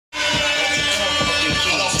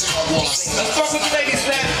Let's fuck with the ladies,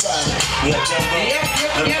 man. Yep.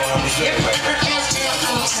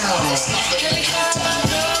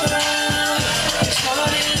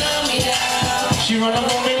 She run up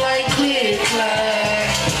on me like click clack.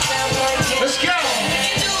 Let's go.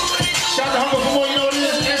 Shout out to Humble for more, you know what it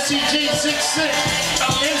is. SCG66.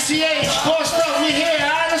 MCH. Bossed up, we here.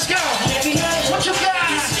 Alright, let's go. What you got?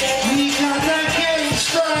 We got that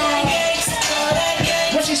gangsta.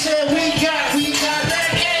 What she said? We got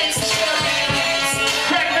that gangsta.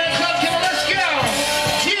 Crackman Club Killa, let's go.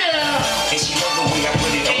 Yeah. And she love the way I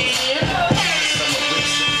put it on.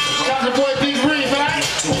 Shout out to boy Big REEF, right?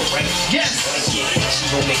 Yes. She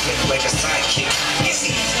gon' make it like a sidekick.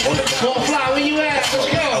 Go fly, where you at? Let's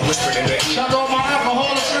go. Shout out to all my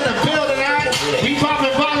alcoholics in the building, alright? We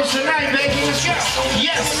popping bottles tonight, baby. Let's go.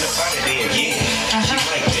 Yes.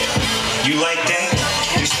 You like that?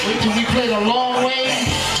 We played a long way.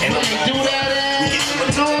 And when they do that,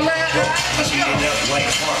 and all that. Let's go.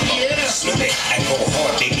 Yeah. I go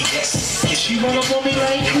hard, baby. Yes. She run up on me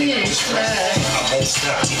like this. I won't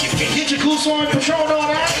stop till you finish. Get your goose on, Patron, all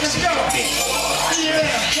that. Let's go. Yeah.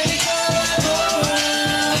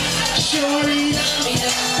 Shorty,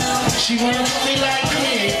 she run up on me like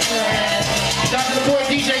this. Shout to the boy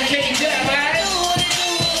DJ K.DA.B, right?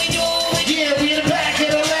 Yeah, we in the back of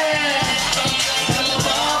the land.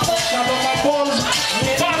 Shout out my bottles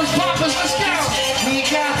poppers, let's go. We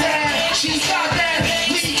got that, she got that,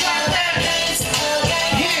 we got that.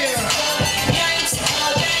 Yeah.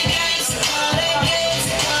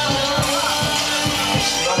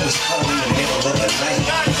 She always call in the middle of the night.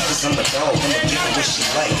 Cause I'm a dog, I'ma give her what she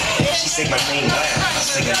like. She say my name loud, I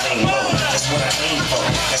say her name low. That's what I aim for,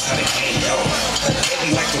 that's how the game go.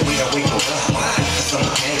 Baby like the way I wake her up. Cause I'm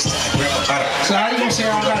a gangster, I grab a bottle. So how you gonna say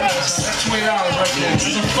all that? That's $20 right there.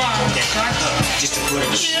 It's a fine. Just to put it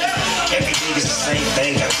in. Every day is the same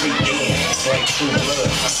thing, I creep in. It's like true blood,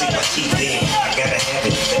 I see my teeth in. I gotta have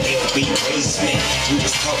it, the K.DA.B raised me. We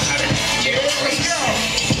was taught how to get a place.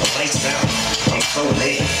 The lights out, I'm so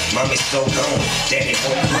lit. Mommy's so gone, daddy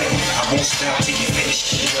won't quit. I won't stop till you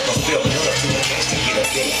finish. You never feel love till the gangster get a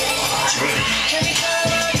big drink. Every time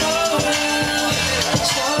I go around,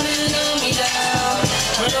 starting on me down.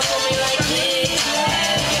 Run up on me like this.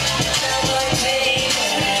 Sound like baby.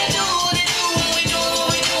 Do what we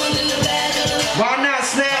doing in the back of the. Why not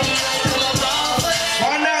snap?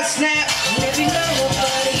 Why not snap? Every night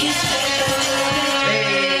nobody gets better.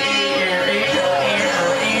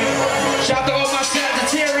 Shout out to all my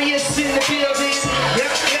Sagittarius in the building.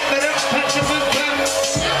 Yep, but up, punch your foot.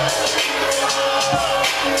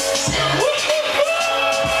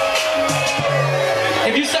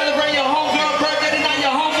 If you celebrate your homegirl birthday tonight,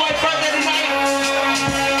 your homeboy birthday tonight,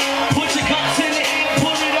 put your cups in the air,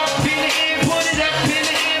 put it up in the air, put it up in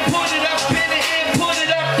the air, put it up in the air, put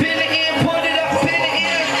it up in the air, put it up in the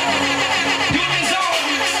air. Do this on.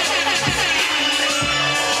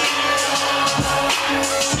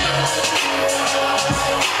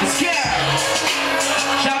 Let's go.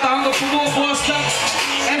 Shout out to Hunger for more boy stuff.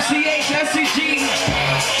 MCH, SCG.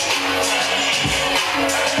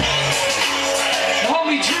 The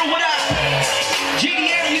homie Drew, what up?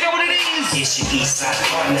 GDM, you know what it is? It's your Eastside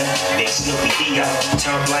partner, Big Snoopy Dio.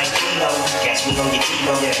 Turn like Kilo, catch me on your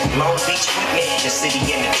T-Lo. Long Beach with me, the city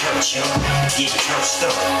in the church, yo. Get churched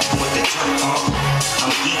up with the turf on.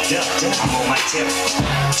 I'm geeked up, I'm on my tip.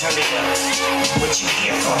 Turn it up, what you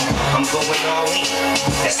here for? I'm going all in,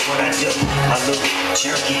 that's what I do. My little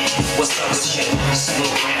jerky, what's up with shit? Smooth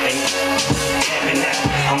rapping, tapping out.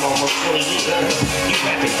 I'm almost 20 years, you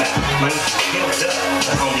rapping about. Money built up,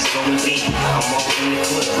 the homies going in. I'm all in the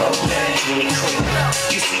club, 20 crib.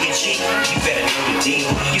 You see a G, you better know the deal.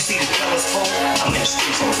 You see the colors full, I'm in the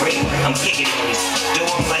streets for real. I'm kicking on these, do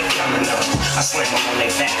them like domino. I slam them on their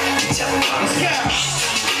back and tell them I'm here.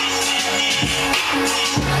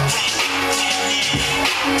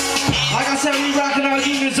 Like I said, we rocking our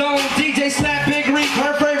Union Zone. DJ Slap Big REEF,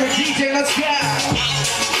 her favorite DJ. Let's go.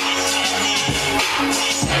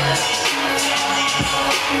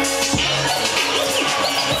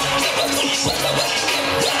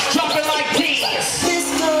 Drop it like this. This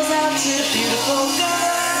goes out to the beautiful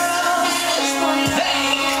girl.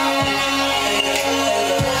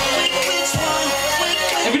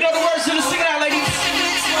 If you know the words to the sing it out, ladies.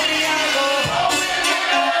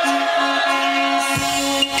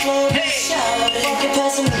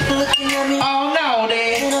 Oh no,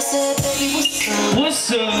 then.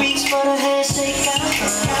 What's up? Reach for the handshake.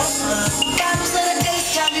 Bottles that I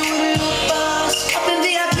taste, got me with a little buzz. Up in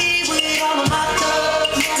VIP with all of my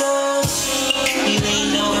girls. You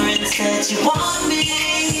leaned over and said you want me.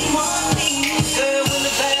 Girl, when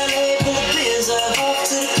the ballet pull the beers up off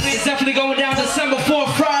to the crib.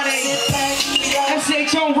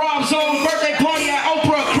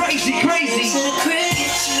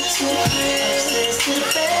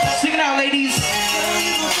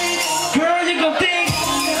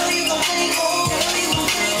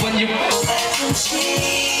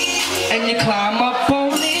 you climb up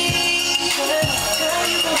on me.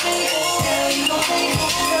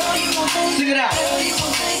 Sing it out.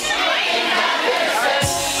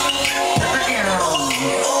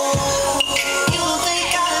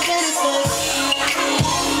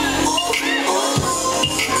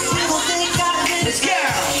 Let's go.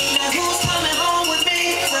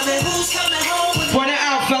 Point it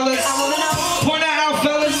out, fellas. Point it out,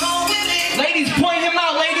 fellas. Ladies, point him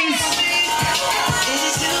out, ladies.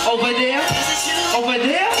 Over there. Over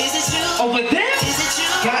there. Over there.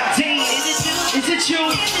 God damn. Is it you?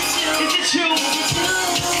 Is it you?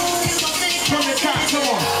 From the top, come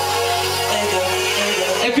on.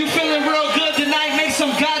 If you feeling real good tonight, make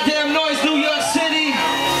some goddamn noise, New York City.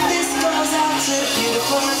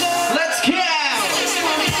 Let's go.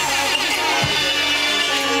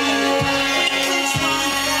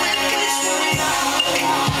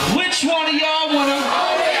 Which one of y'all wanna?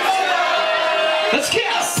 Let's go.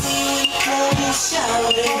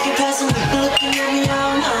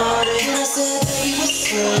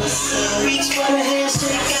 Reach for her hands,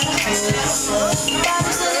 take out her.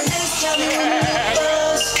 Bottles of the next tell me when you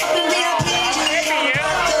buzz. Up in VIP,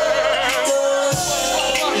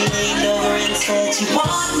 you leaned over and said you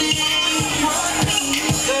want me.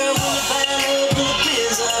 Girl, wanna buy a little bit of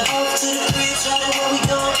biz. I'm off to the crib, try to where we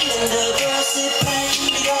gon' end up. Girl, sit back,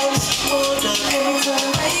 you gotta hold up. Come turn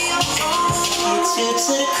the radio on. Get you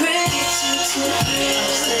to the crib, get you to the crib.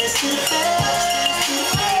 Upstairs to the bed.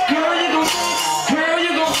 Girl, you gon'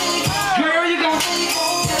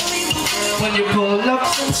 when you pull up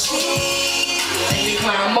some shit and you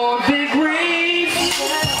climb on Big Reef.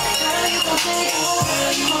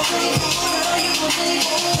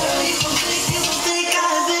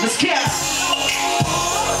 Let's go.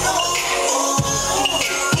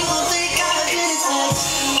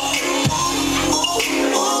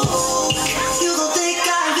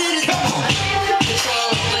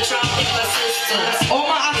 All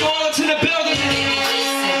my alcoholics in the building.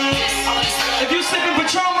 If you sipping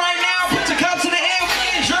Patron right now, put your cups in the air. We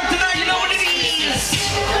ain't drunk tonight, you know what it is.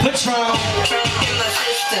 Patron. In my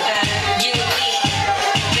system. You and me.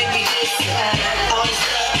 Baby, this. All this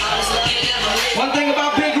love, you never live. One thing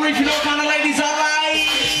about Big Reef, you know what kind of ladies I like?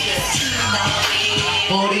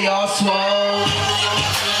 Booty all swole.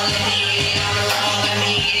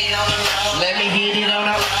 Let me heat it on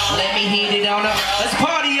up. Let me heat it on up. Let's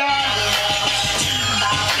party, y'all.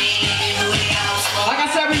 Like I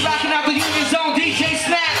said, we rocking out the Union Zone. DJ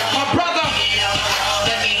Snap, my brother.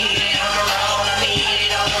 Let me hit it on the road. Let me hit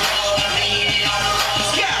it on the road. Let me hit it on the road.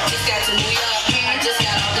 Let's go. Just got to New York. I just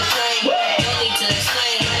got off the plane. No need to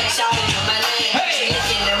explain. Shouting out my name. She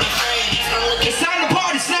looking at my friends. I'm looking. It's time to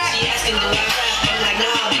party, Snap. She asking, do I rap? I'm like,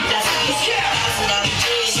 nah, that's me.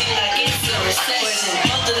 She like, it's a recession.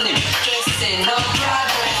 Elderly, dressing, no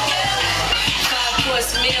progress.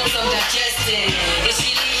 5-course meals, I'm digesting. Is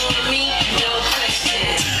she leaving with me? No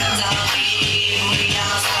question.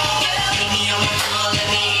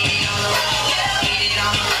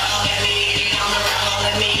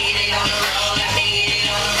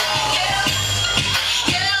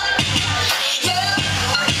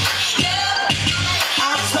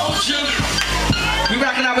 We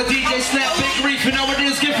rocking out with DJ Snap, Big Reef, you know what it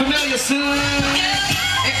is, get familiar soon.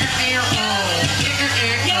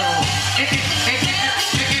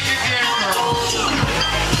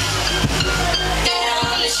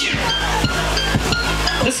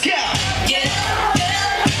 Let's go.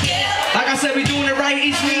 Like I said, we doing it right,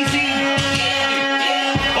 easy, easy.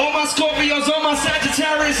 All my Scorpios, all my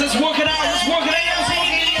Sagittarius, let's work it out, let's work it out.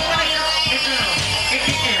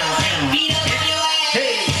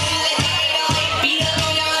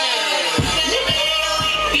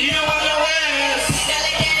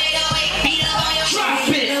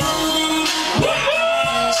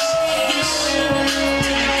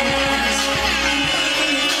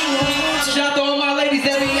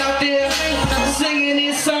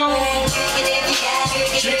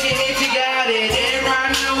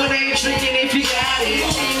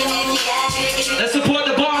 Let's support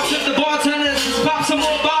the bartenders, the bartenders. Let's pop some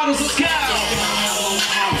more bottles. Let's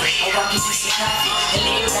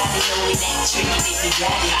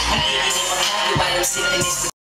go.